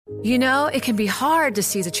You know, it can be hard to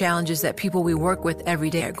see the challenges that people we work with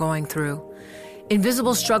every day are going through.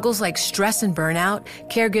 Invisible struggles like stress and burnout,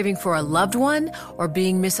 caregiving for a loved one, or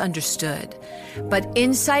being misunderstood. But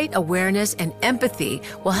insight, awareness, and empathy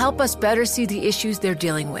will help us better see the issues they're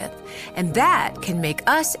dealing with. And that can make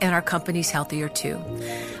us and our companies healthier too.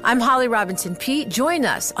 I'm Holly Robinson Peete. Join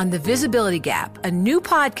us on The Visibility Gap, a new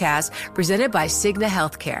podcast presented by Cigna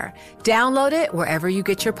Healthcare. Download it wherever you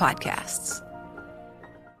get your podcasts.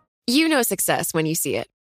 You know success when you see it.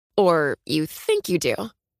 Or you think you do.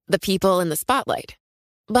 The people in the spotlight.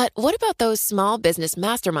 But what about those small business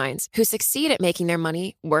masterminds who succeed at making their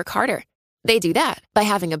money work harder? They do that by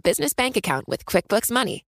having a business bank account with QuickBooks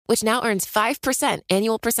Money, which now earns 5%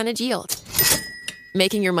 annual percentage yield.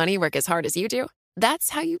 Making your money work as hard as you do?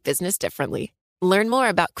 That's how you business differently. Learn more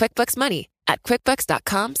about QuickBooks Money at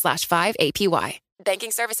quickbooks.com/5APY.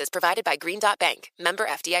 Banking services provided by Green Dot Bank. Member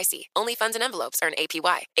FDIC. Only funds and envelopes earn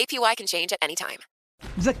APY. APY can change at any time.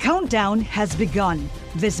 The countdown has begun.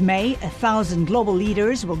 This May, 1,000 global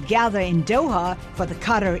leaders will gather in Doha for the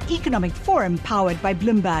Qatar Economic Forum powered by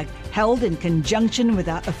Bloomberg, held in conjunction with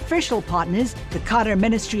our official partners, the Qatar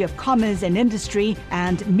Ministry of Commerce and Industry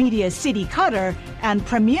and Media City Qatar, and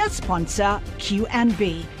premier sponsor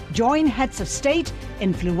QNB. Join heads of state,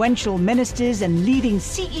 influential ministers, and leading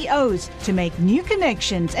CEOs to make new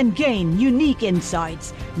connections and gain unique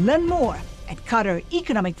insights. Learn more at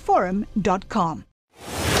QatarEconomicForum.com.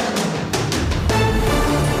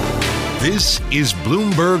 This is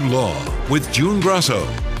Bloomberg Law with June Grosso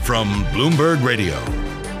from Bloomberg Radio.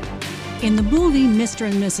 In the movie Mr.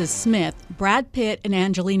 and Mrs. Smith, Brad Pitt and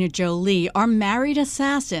Angelina Jolie are married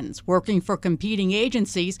assassins working for competing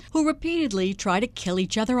agencies who repeatedly try to kill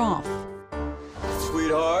each other off.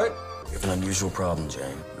 Sweetheart. You have an unusual problem,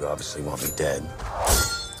 Jane. You obviously want me dead.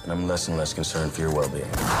 And I'm less and less concerned for your well-being.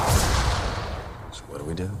 So what do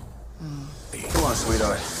we do? Come on,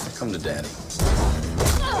 sweetheart. Come to Daddy.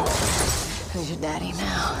 Who's your daddy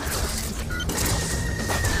now?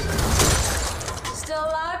 Still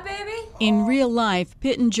alive, baby? In real life,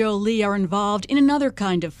 Pitt and Jolie are involved in another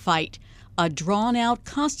kind of fight, a drawn-out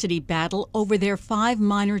custody battle over their 5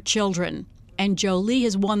 minor children. And Jolie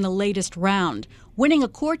has won the latest round, winning a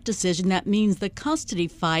court decision that means the custody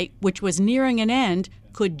fight, which was nearing an end,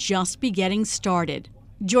 could just be getting started.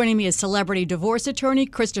 Joining me is celebrity divorce attorney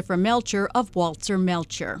Christopher Melcher of Walzer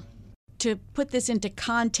Melcher. To put this into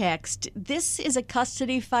context, this is a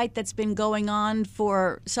custody fight that's been going on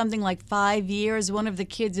for something like 5 years. One of the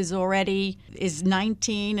kids is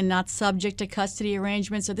 19 and not subject to custody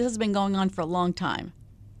arrangement. So this has been going on for a long time.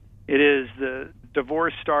 It is. The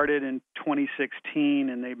divorce started in 2016,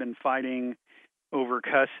 and they've been fighting over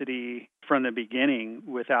custody from the beginning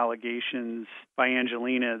with allegations by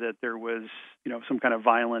Angelina that there was, some kind of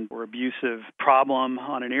violent or abusive problem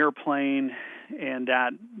on an airplane, and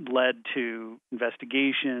that led to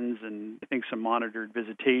investigations and I think some monitored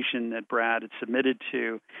visitation that Brad had submitted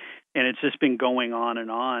to, and it's just been going on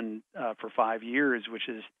and on for 5 years, which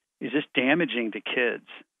is just damaging to kids.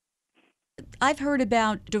 I've heard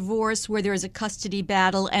about divorce where there is a custody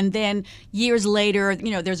battle and then years later,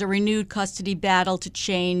 there's a renewed custody battle to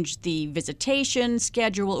change the visitation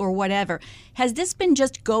schedule or whatever. Has this been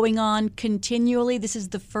just going on continually? This is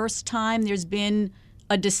the first time there's been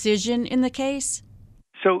a decision in the case?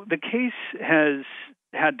 So the case has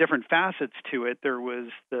had different facets to it. There was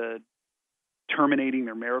the terminating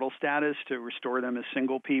their marital status to restore them as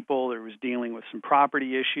single people. There was dealing with some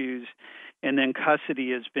property issues. And then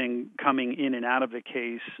custody has been coming in and out of the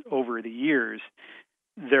case over the years.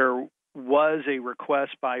 There was a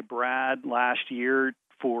request by Brad last year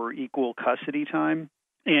for equal custody time.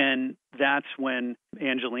 And that's when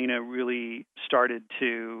Angelina really started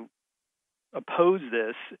to oppose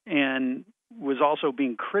this and was also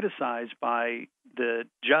being criticized by the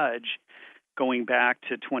judge going back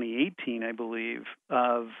to 2018, I believe,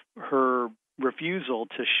 of her refusal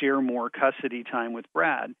to share more custody time with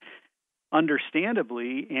Brad.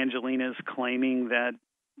 Understandably, Angelina is claiming that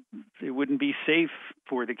it wouldn't be safe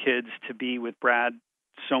for the kids to be with Brad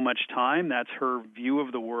so much time. That's her view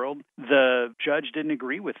of the world. The judge didn't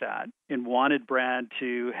agree with that and wanted Brad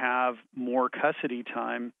to have more custody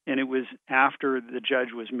time. And it was after the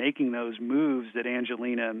judge was making those moves that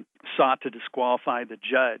Angelina sought to disqualify the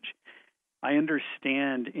judge. I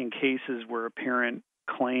understand in cases where a parent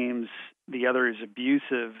claims the other is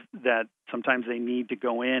abusive that sometimes they need to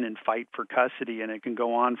go in and fight for custody, and it can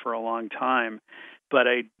go on for a long time. But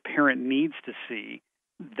a parent needs to see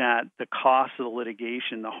that the cost of the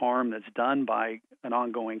litigation, the harm that's done by an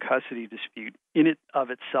ongoing custody dispute, in it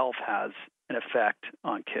of itself has an effect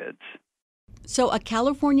on kids. So a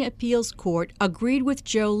California appeals court agreed with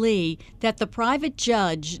Jolie that the private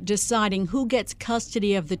judge deciding who gets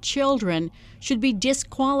custody of the children should be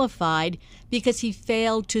disqualified because he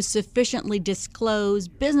failed to sufficiently disclose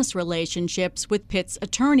business relationships with Pitt's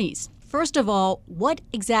attorneys. First of all, what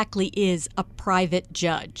exactly is a private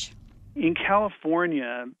judge? In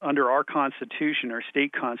California, under our Constitution, our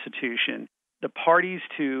state constitution, the parties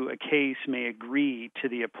to a case may agree to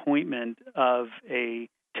the appointment of a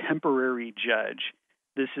temporary judge.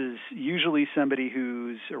 This is usually somebody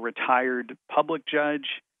who's a retired public judge,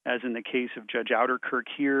 as in the case of Judge Outerkirk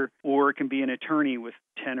here, or it can be an attorney with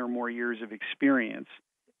 10 or more years of experience.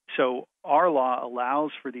 So our law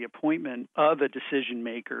allows for the appointment of a decision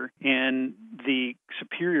maker, and the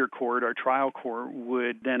superior court, our trial court,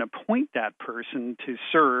 would then appoint that person to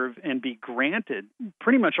serve and be granted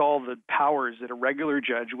pretty much all the powers that a regular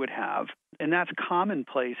judge would have. And that's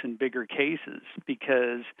commonplace in bigger cases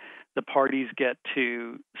because the parties get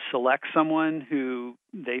to select someone who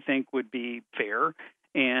they think would be fair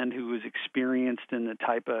and who is experienced in the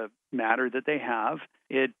type of matter that they have.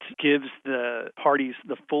 It gives the parties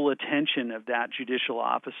the full attention of that judicial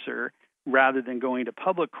officer rather than going to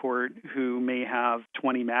public court who may have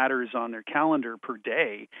 20 matters on their calendar per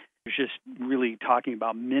day. It's just really talking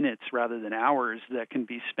about minutes rather than hours that can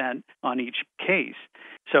be spent on each case.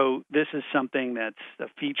 So this is something that's a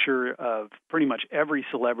feature of pretty much every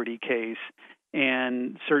celebrity case.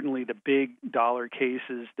 And certainly the big dollar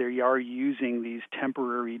cases, they are using these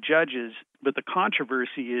temporary judges. But the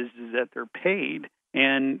controversy is that they're paid.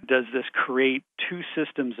 And does this create two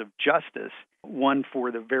systems of justice, one for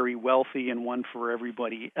the very wealthy and one for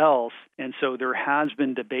everybody else? And so there has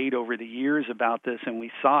been debate over the years about this, and we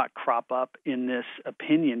saw it crop up in this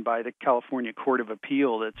opinion by the California Court of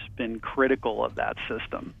Appeal that's been critical of that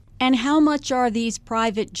system. And how much are these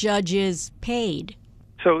private judges paid?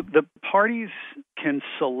 So the parties can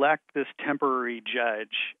select this temporary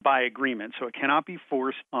judge by agreement, so it cannot be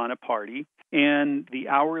forced on a party. And the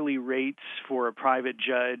hourly rates for a private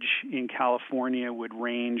judge in California would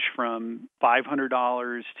range from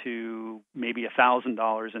 $500 to maybe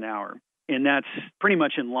 $1,000 an hour. And that's pretty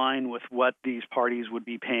much in line with what these parties would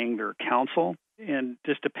be paying their counsel. And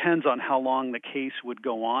just depends on how long the case would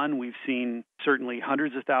go on. We've seen certainly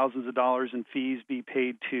hundreds of thousands of dollars in fees be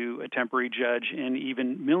paid to a temporary judge and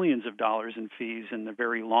even millions of dollars in fees in the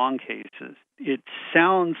very long cases. It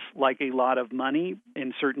sounds like a lot of money,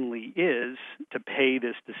 and certainly is, to pay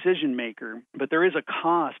this decision maker, but there is a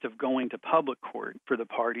cost of going to public court for the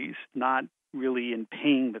parties, not really in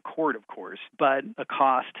paying the court, of course, but a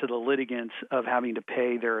cost to the litigants of having to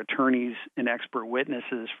pay their attorneys and expert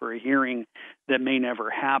witnesses for a hearing that may never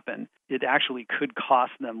happen. It actually could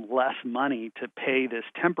cost them less money to pay this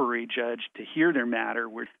temporary judge to hear their matter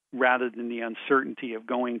rather than the uncertainty of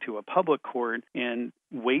going to a public court and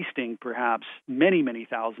wasting perhaps many, many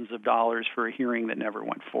thousands of dollars for a hearing that never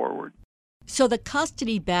went forward. So the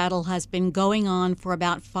custody battle has been going on for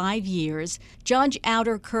about 5 years. Judge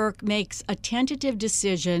Outerkirk makes a tentative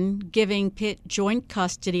decision giving Pitt joint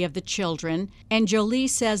custody of the children, and Jolie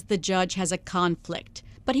says the judge has a conflict.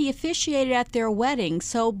 But he officiated at their wedding,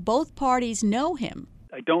 so both parties know him.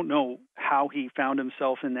 I don't know how he found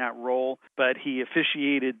himself in that role, but he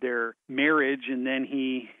officiated their marriage, and then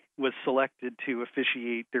he was selected to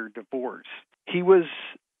officiate their divorce. He was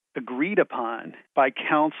agreed upon by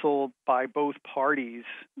counsel by both parties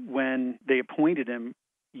when they appointed him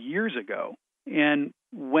years ago. And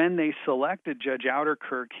when they selected Judge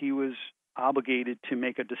Outerkirk, he was obligated to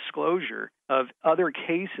make a disclosure of other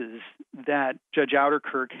cases that Judge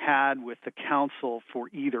Outerkirk had with the counsel for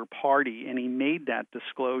either party, and he made that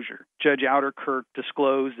disclosure. Judge Outerkirk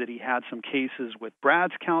disclosed that he had some cases with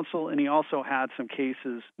Brad's counsel, and he also had some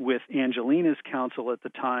cases with Angelina's counsel at the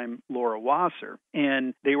time, Laura Wasser.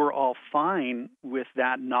 And they were all fine with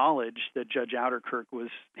that knowledge that Judge Outerkirk was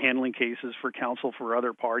handling cases for counsel for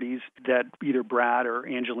other parties, that either Brad or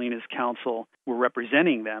Angelina's counsel were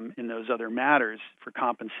representing them in those other matters for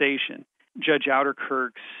compensation. Judge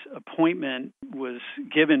Outerkirk's appointment was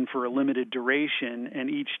given for a limited duration, and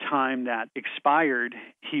each time that expired,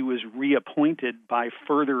 he was reappointed by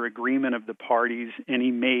further agreement of the parties, and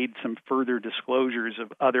he made some further disclosures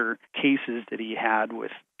of other cases that he had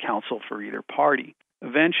with counsel for either party.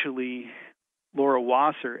 Eventually, Laura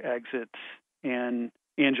Wasser exits, and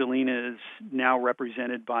Angelina is now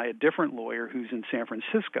represented by a different lawyer who's in San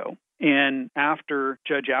Francisco. And after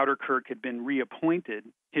Judge Outerkirk had been reappointed,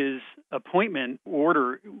 his appointment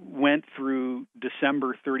order went through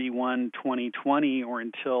December 31, 2020, or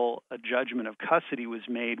until a judgment of custody was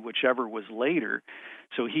made, whichever was later.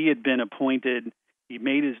 So he had been appointed, he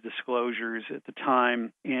made his disclosures at the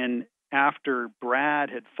time, and after Brad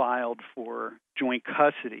had filed for joint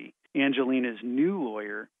custody, Angelina's new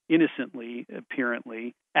lawyer innocently,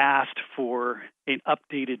 apparently, asked for an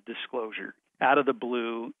updated disclosure out of the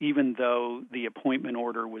blue, even though the appointment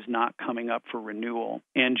order was not coming up for renewal.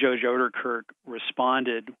 And Judge Ouderkirk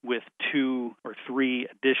responded with 2 or 3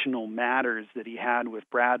 additional matters that he had with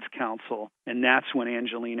Brad's counsel, and that's when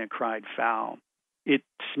Angelina cried foul. It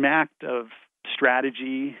smacked of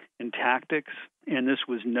strategy and tactics, and this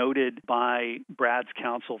was noted by Brad's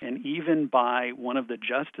counsel and even by one of the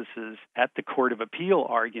justices at the Court of Appeal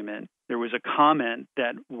argument. There was a comment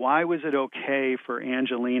that why was it okay for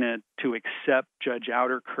Angelina to accept Judge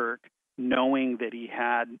Ouderkirk knowing that he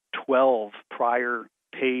had 12 prior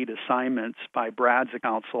paid assignments by Brad's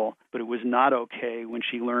counsel, but it was not okay when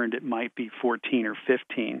she learned it might be 14 or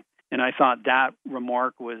 15. And I thought that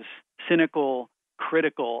remark was cynical,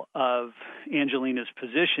 critical of Angelina's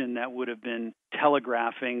position that would have been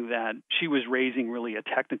telegraphing that she was raising really a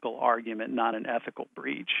technical argument, not an ethical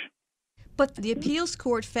breach. But the appeals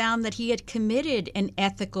court found that he had committed an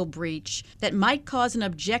ethical breach that might cause an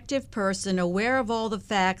objective person aware of all the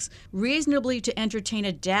facts reasonably to entertain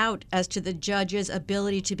a doubt as to the judge's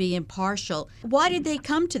ability to be impartial. Why did they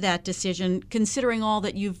come to that decision, considering all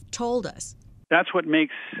that you've told us? That's what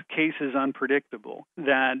makes cases unpredictable,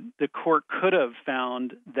 that the court could have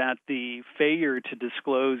found that the failure to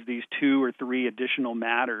disclose these 2 or 3 additional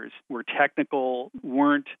matters were technical,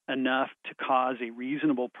 weren't enough to cause a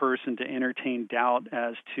reasonable person to entertain doubt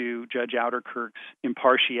as to Judge Ouderkirk's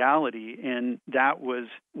impartiality. And that was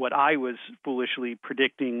what I was foolishly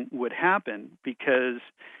predicting would happen, because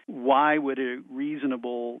why would a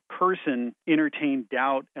reasonable person entertain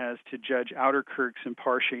doubt as to Judge Ouderkirk's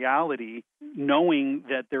impartiality, knowing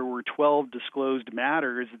that there were 12 disclosed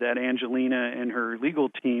matters that Angelina and her legal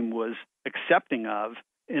team was accepting of,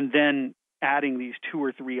 and then adding these 2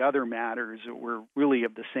 or 3 other matters that were really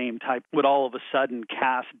of the same type would all of a sudden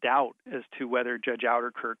cast doubt as to whether Judge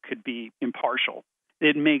Ouderkirk could be impartial.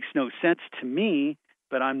 It makes no sense to me,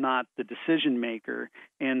 but I'm not the decision maker.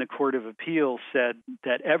 And the Court of Appeal said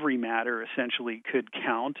that every matter essentially could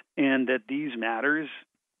count and that these matters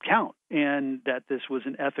count and that this was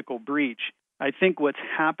an ethical breach. I think what's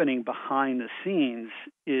happening behind the scenes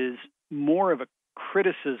is more of a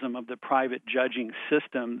criticism of the private judging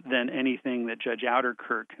system than anything that Judge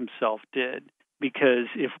Ouderkirk himself did. Because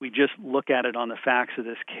if we just look at it on the facts of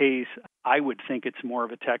this case, I would think it's more of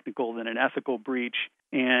a technical than an ethical breach.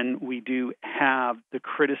 And we do have the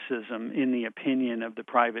criticism in the opinion of the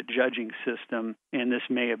private judging system. And this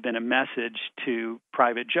may have been a message to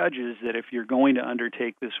private judges that if you're going to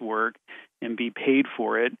undertake this work and be paid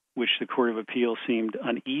for it, which the Court of Appeal seemed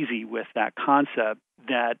uneasy with that concept,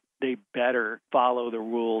 that they better follow the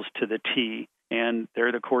rules to the T. And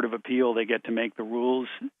they're the Court of Appeal. They get to make the rules,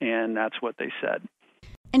 and that's what they said.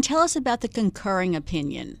 And tell us about the concurring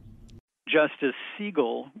opinion. Justice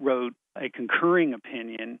Siegel wrote a concurring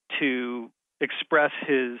opinion to express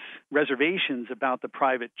his reservations about the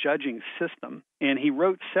private judging system. And he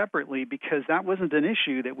wrote separately because that wasn't an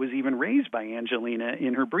issue that was even raised by Angelina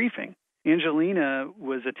in her briefing. Angelina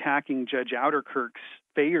was attacking Judge Ouderkirk's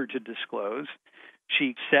failure to disclose.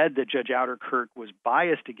 She said that Judge Ouderkirk was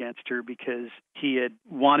biased against her because he had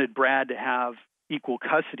wanted Brad to have equal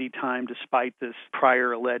custody time despite this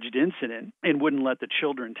prior alleged incident and wouldn't let the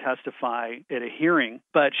children testify at a hearing.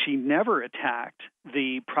 But she never attacked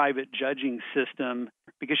the private judging system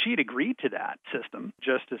because she had agreed to that system.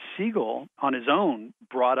 Justice Siegel, on his own,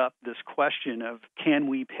 brought up this question of, can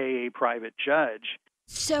we pay a private judge?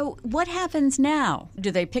 So what happens now?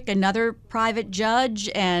 Do they pick another private judge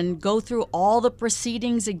and go through all the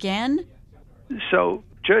proceedings again? So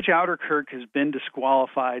Judge Ouderkirk has been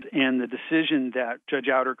disqualified, and the decision that Judge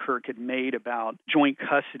Ouderkirk had made about joint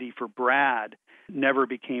custody for Brad never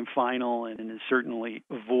became final and is certainly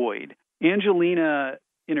void. Angelina,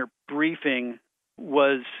 in her briefing,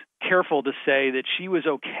 was careful to say that she was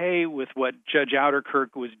okay with what Judge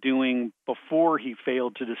Ouderkirk was doing before he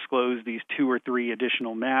failed to disclose these 2 or 3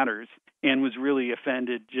 additional matters, and was really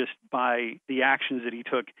offended just by the actions that he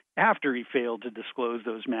took after he failed to disclose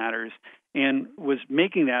those matters, and was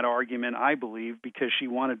making that argument, I believe, because she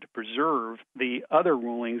wanted to preserve the other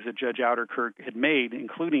rulings that Judge Ouderkirk had made,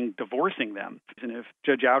 including divorcing them. And if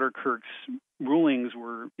Judge Ouderkirk's rulings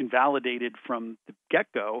were invalidated from the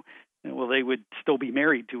get-go, well, they would still be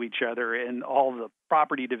married to each other, and all the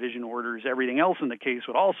property division orders, everything else in the case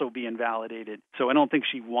would also be invalidated. So I don't think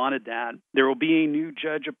she wanted that. There will be a new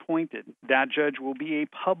judge appointed. That judge will be a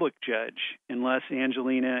public judge unless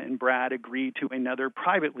Angelina and Brad agree to another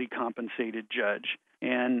privately compensated judge.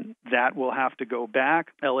 and that will have to go back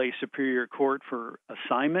LA Superior Court for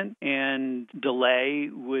assignment, and delay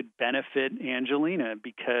would benefit Angelina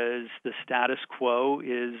because the status quo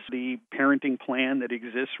is the parenting plan that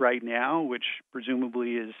exists right now, which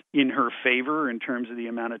presumably is in her favor in terms of the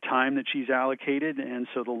amount of time that she's allocated, and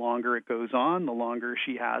so the longer it goes on, the longer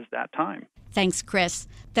she has that time. Thanks, Chris.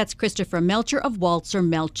 That's Christopher Melcher of Walzer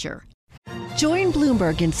Melcher. Join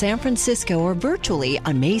Bloomberg in San Francisco or virtually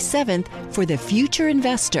on May 7th for The Future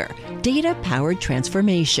Investor, Data-Powered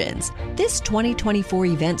Transformations. This 2024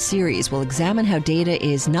 event series will examine how data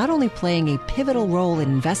is not only playing a pivotal role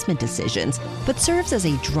in investment decisions, but serves as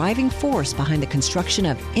a driving force behind the construction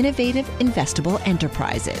of innovative, investable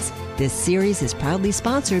enterprises. This series is proudly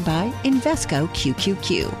sponsored by Invesco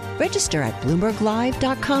QQQ. Register at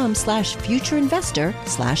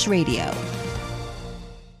BloombergLive.com/futureinvestor/radio.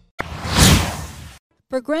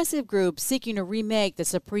 Progressive groups seeking to remake the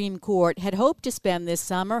Supreme Court had hoped to spend this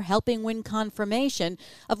summer helping win confirmation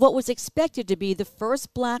of what was expected to be the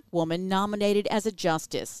first black woman nominated as a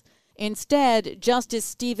justice. Instead, Justice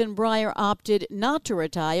Stephen Breyer opted not to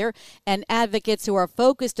retire, and advocates who are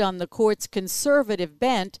focused on the court's conservative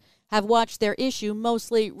bent have watched their issue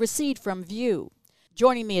mostly recede from view.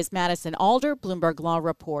 Joining me is Madison Alder, Bloomberg Law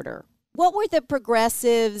reporter. What were the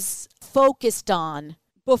progressives focused on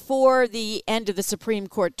before the end of the Supreme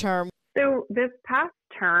Court term? So this past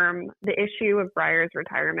term, the issue of Breyer's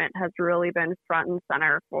retirement has really been front and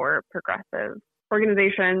center for progressive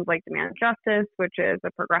organizations like Demand Justice, which is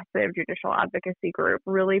a progressive judicial advocacy group,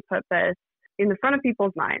 really put this in the front of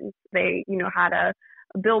people's minds. They, had a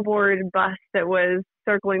billboard bus that was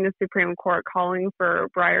circling the Supreme Court calling for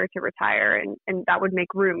Breyer to retire, and that would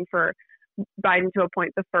make room for Biden to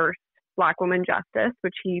appoint the first Black woman justice,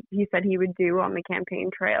 which he said he would do on the campaign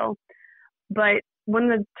trail. But when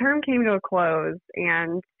the term came to a close,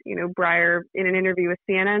 and Breyer in an interview with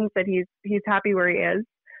CNN said he's happy where he is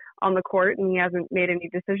on the court and he hasn't made any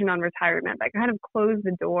decision on retirement, that kind of closed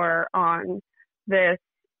the door on this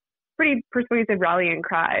pretty persuasive rallying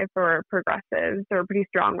cry for progressives, or pretty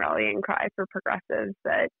strong rallying cry for progressives,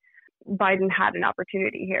 that Biden had an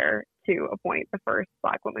opportunity here to appoint the first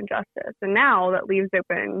Black woman justice. And now that leaves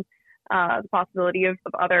open the possibility of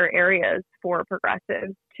other areas for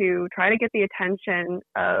progressives to try to get the attention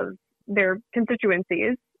of their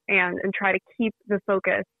constituencies and try to keep the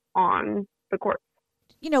focus on the courts.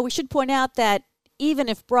 We should point out that even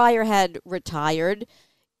if Breyer had retired,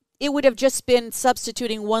 it would have just been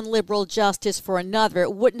substituting one liberal justice for another.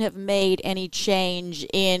 It wouldn't have made any change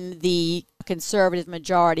in the conservative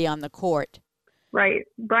majority on the court. Right.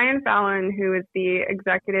 Brian Fallon, who is the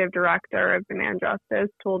executive director of Demand Justice,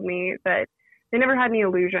 told me that they never had any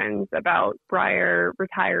illusions about Breyer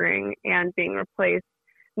retiring and being replaced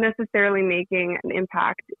necessarily making an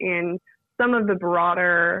impact in some of the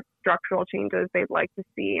broader structural changes they'd like to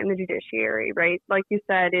see in the judiciary, right? Like you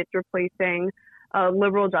said, it's replacing a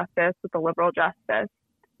liberal justice with a liberal justice.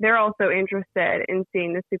 They're also interested in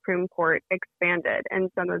seeing the Supreme Court expanded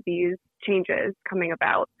and some of these changes coming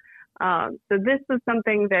about. So this was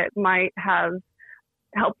something that might have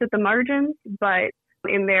helped at the margins, but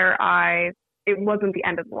in their eye, it wasn't the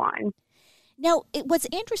end of the line. Now, what's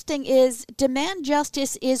interesting is Demand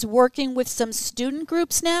Justice is working with some student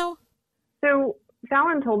groups now? So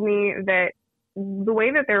Fallon told me that the way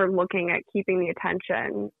that they're looking at keeping the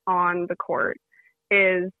attention on the court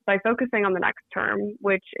is by focusing on the next term,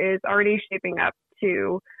 which is already shaping up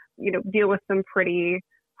to, deal with some pretty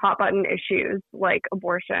hot button issues like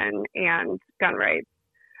abortion and gun rights,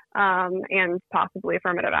 and possibly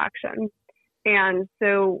affirmative action. And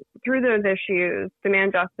so through those issues,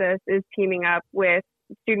 Demand Justice is teaming up with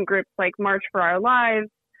student groups like March for Our Lives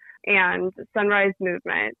and Sunrise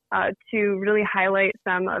Movement to really highlight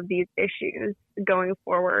some of these issues going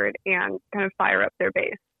forward and kind of fire up their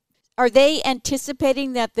base. Are they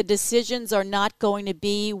anticipating that the decisions are not going to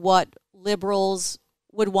be what liberals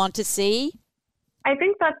would want to see? I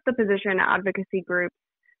think that's the position advocacy groups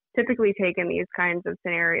typically take in these kinds of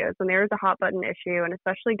scenarios. When there is a hot button issue, and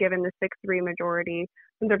especially given the 6-3 majority,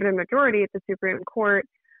 conservative majority at the Supreme Court,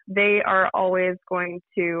 they are always going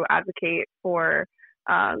to advocate for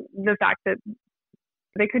the fact that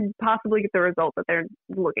they could possibly get the result that they're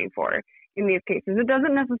looking for in these cases. It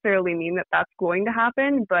doesn't necessarily mean that that's going to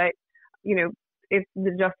happen, but, if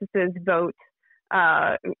the justices vote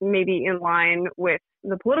maybe in line with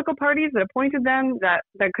the political parties that appointed them, that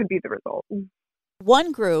could be the result.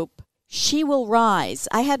 One group, She Will Rise.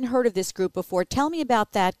 I hadn't heard of this group before. Tell me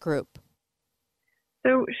about that group.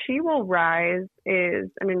 So She Will Rise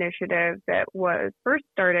is an initiative that was first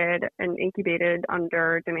started and incubated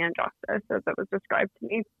under Demand Justice, as it was described to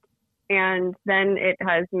me. And then it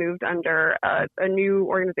has moved under a new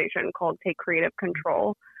organization called Take Creative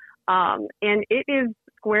Control. And it is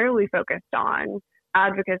squarely focused on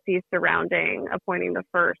advocacy surrounding appointing the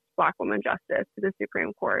first Black woman justice to the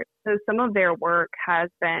Supreme Court. So some of their work has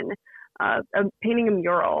been painting a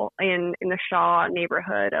mural in the Shaw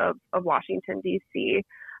neighborhood of Washington, D.C.,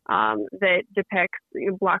 that depicts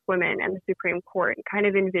Black women and the Supreme Court, kind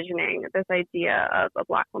of envisioning this idea of a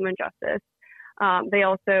Black woman justice. They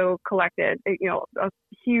also collected, a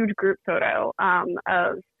huge group photo of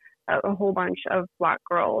a whole bunch of Black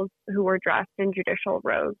girls who were dressed in judicial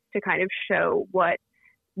robes to kind of show what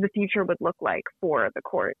the future would look like for the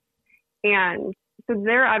courts. And so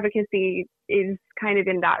their advocacy is kind of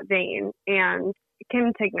in that vein. And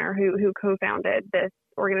Kim Tigner, who co-founded this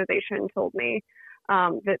organization, told me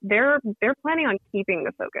that they're planning on keeping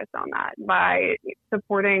the focus on that by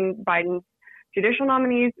supporting Biden's judicial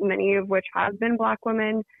nominees, many of which have been Black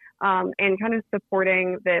women, and kind of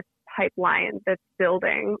supporting this pipeline that's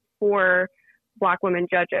building for Black women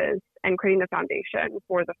judges and creating the foundation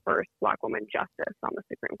for the first Black woman justice on the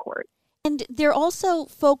Supreme Court. And they're also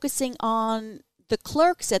focusing on the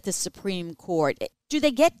clerks at the Supreme Court. Do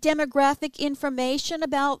they get demographic information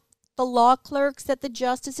about the law clerks that the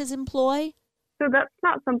justices employ? So that's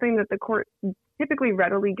not something that the court typically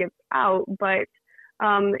readily gives out, but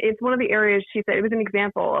it's one of the areas she said it was an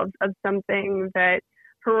example of something that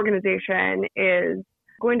her organization is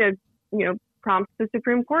going to, prompt the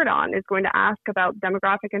Supreme Court on, is going to ask about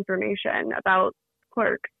demographic information about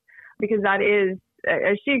clerks, because that is,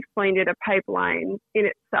 as she explained it, a pipeline in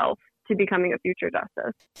itself to becoming a future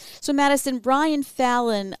justice. So, Madison, Brian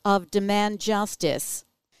Fallon of Demand Justice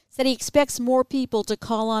said he expects more people to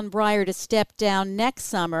call on Breyer to step down next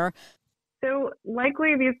summer. So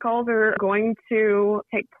likely these calls are going to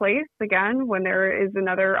take place again when there is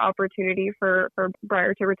another opportunity for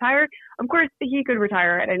Breyer to retire. Of course, he could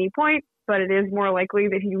retire at any point, but it is more likely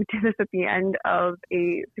that he would do this at the end of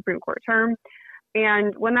a Supreme Court term.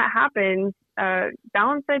 And when that happens,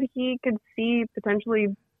 Fallon said he could see potentially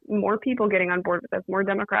more people getting on board with this, more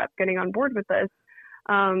Democrats getting on board with this,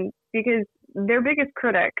 because their biggest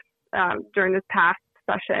critics during this past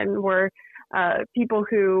session were people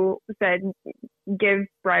who said, give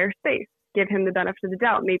Breyer space, give him the benefit of the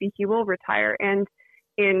doubt, maybe he will retire. And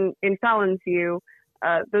in Fallon's view,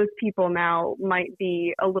 those people now might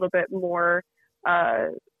be a little bit more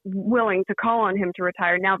willing to call on him to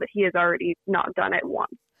retire now that he has already not done it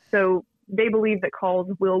once. So they believe that calls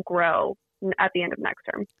will grow at the end of next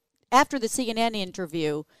term. After the CNN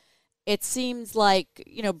interview, it seems like,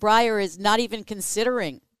 Breyer is not even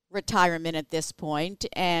considering retirement at this point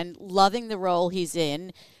and loving the role he's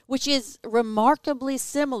in, which is remarkably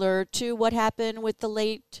similar to what happened with the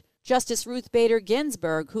late Justice Ruth Bader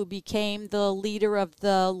Ginsburg, who became the leader of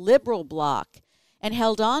the liberal bloc and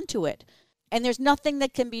held on to it. And there's nothing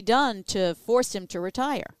that can be done to force him to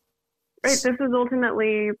retire. Right. This is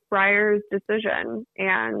ultimately Breyer's decision.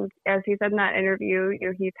 And as he said in that interview,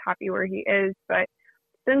 he's happy where he is. But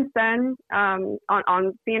since then, on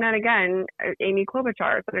CNN again, Senator Amy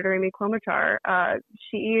Klobuchar,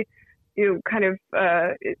 she kind of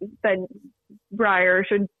said Breyer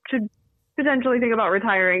should potentially think about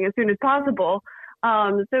retiring as soon as possible.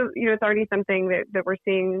 So it's already something that we're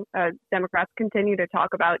seeing Democrats continue to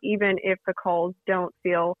talk about, even if the calls don't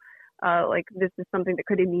feel like this is something that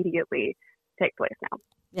could immediately take place now.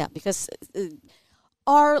 Yeah, because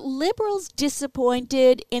are liberals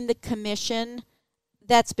disappointed in the commission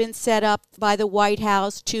that's been set up by the White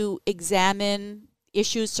House to examine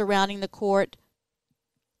issues surrounding the court?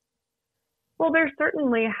 Well, there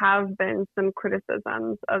certainly have been some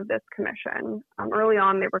criticisms of this commission. Early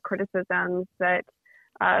on, there were criticisms that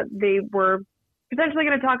they were potentially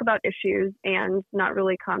going to talk about issues and not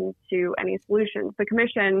really come to any solutions. The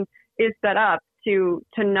commission is set up to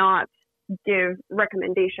not give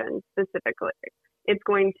recommendations specifically. It's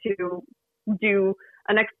going to do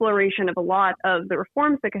an exploration of a lot of the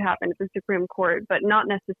reforms that could happen at the Supreme Court, but not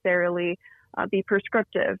necessarily be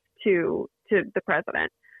prescriptive to the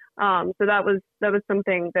president. So that was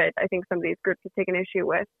something that I think some of these groups have taken issue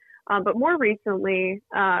with. But more recently,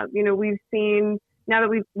 we've seen, now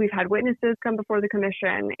that we've had witnesses come before the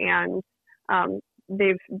commission and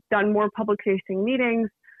they've done more public-facing meetings,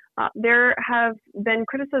 there have been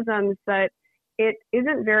criticisms that it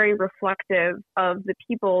isn't very reflective of the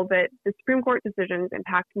people that the Supreme Court decisions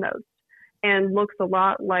impact most, and looks a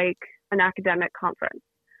lot like an academic conference.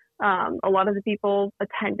 A lot of the people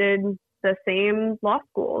attended the same law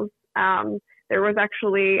schools. There was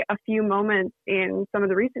actually a few moments in some of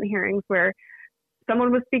the recent hearings where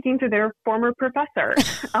someone was speaking to their former professor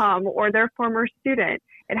or their former student,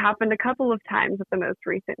 It happened a couple of times at the most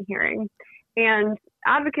recent hearing. And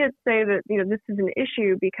advocates say that, this is an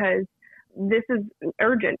issue because this is an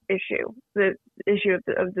urgent issue, the issue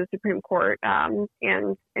of the Supreme Court and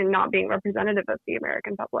not being representative of the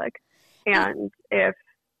American public. And if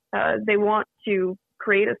they want to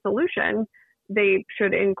create a solution, they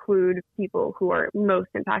should include people who are most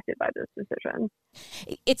impacted by this decision.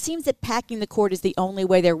 It seems that packing the court is the only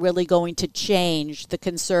way they're really going to change the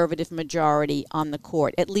conservative majority on the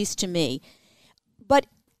court, at least to me. But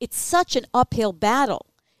it's such an uphill battle.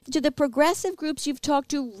 Do the progressive groups you've talked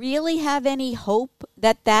to really have any hope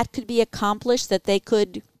that that could be accomplished, that they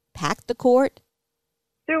could pack the court?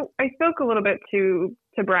 So I spoke a little bit to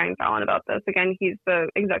Brian Fallon about this. Again, he's the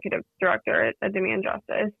executive director at Demand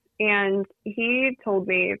Justice. And he told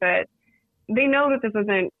me that they know that this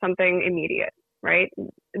isn't something immediate, right?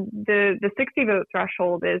 The 60 vote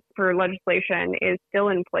threshold for legislation is still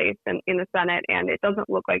in place in the Senate, and it doesn't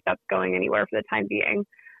look like that's going anywhere for the time being.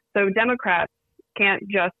 So Democrats can't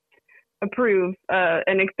just approve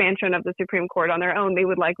an expansion of the Supreme Court on their own. They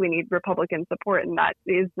would likely need Republican support, and that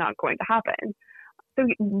is not going to happen. So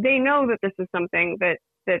they know that this is something that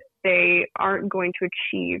they aren't going to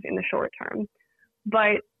achieve in the short term.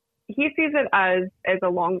 But he sees it as a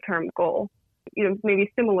long-term goal, maybe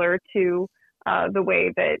similar to the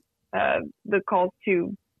way that the calls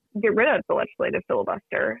to get rid of the legislative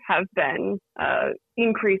filibuster have been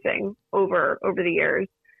increasing over the years.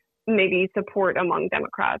 Maybe support among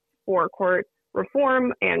Democrats for court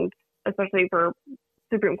reform and especially for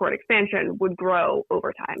Supreme Court expansion would grow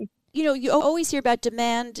over time. You always hear about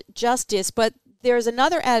Demand Justice, but there's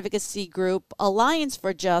another advocacy group, Alliance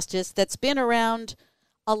for Justice, that's been around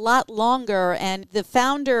a lot longer, and the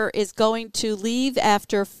founder is going to leave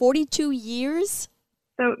after 42 years?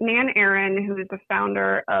 So Nan Aaron, who is the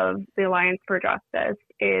founder of the Alliance for Justice,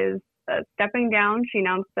 is stepping down. She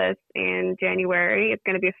announced this in January. It's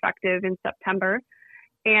going to be effective in September.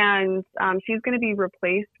 And she's going to be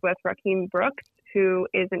replaced with Rakeem Brooks, who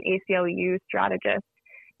is an ACLU strategist.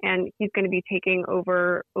 And he's going to be taking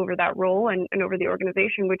over that role and over the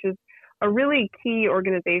organization, which is a really key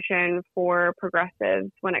organization for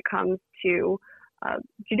progressives when it comes to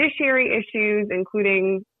judiciary issues,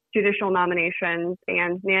 including judicial nominations.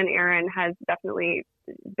 And Nan Aaron has definitely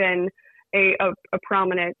been a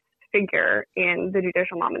prominent figure in the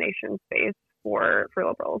judicial nomination space for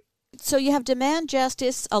liberals. So you have Demand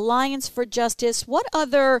Justice, Alliance for Justice. What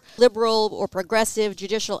other liberal or progressive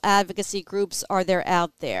judicial advocacy groups are there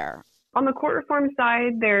out there? On the court reform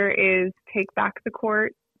side, there is Take Back the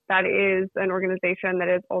Court. That is an organization that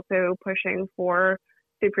is also pushing for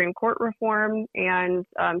Supreme Court reform and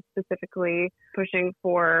specifically pushing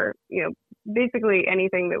for, basically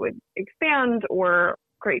anything that would expand or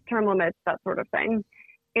create term limits, that sort of thing.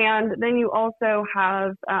 And then you also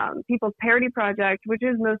have People's Parity Project, which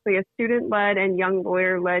is mostly a student-led and young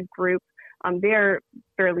lawyer-led group. They're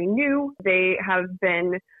fairly new. They have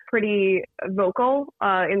been pretty vocal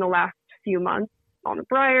in the last few months on the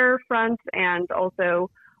Breyer front and also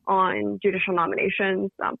on judicial nominations,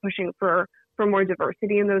 pushing for more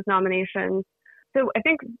diversity in those nominations. So I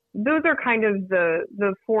think those are kind of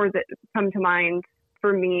the four that come to mind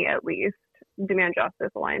for me, at least: Demand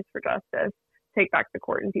Justice, Alliance for Justice, Take Back the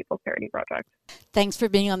Court, and People's Parity Project. Thanks for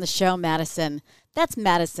being on the show, Madison. That's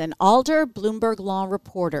Madison Alder, Bloomberg Law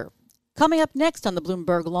reporter. Coming up next on the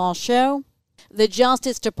Bloomberg Law Show, the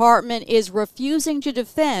Justice Department is refusing to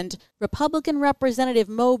defend Republican Representative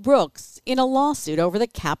Mo Brooks in a lawsuit over the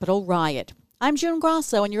Capitol riot. I'm June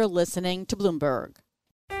Grosso, and you're listening to Bloomberg.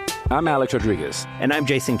 I'm Alex Rodriguez. And I'm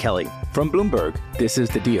Jason Kelly. From Bloomberg, this is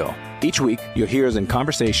The Deal. Each week, you'll hear us in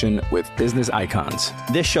conversation with business icons.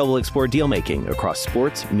 This show will explore deal-making across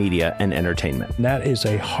sports, media, and entertainment. That is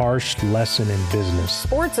a harsh lesson in business.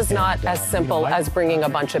 Sports is not as simple as bringing a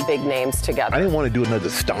bunch of big names together. I didn't want to do another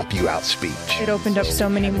stomp you out speech. It opened up so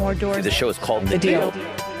many more doors. The show is called The Deal.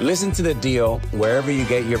 Listen to The Deal wherever you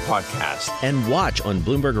get your podcast. And watch on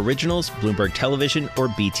Bloomberg Originals, Bloomberg Television, or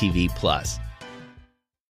BTV+.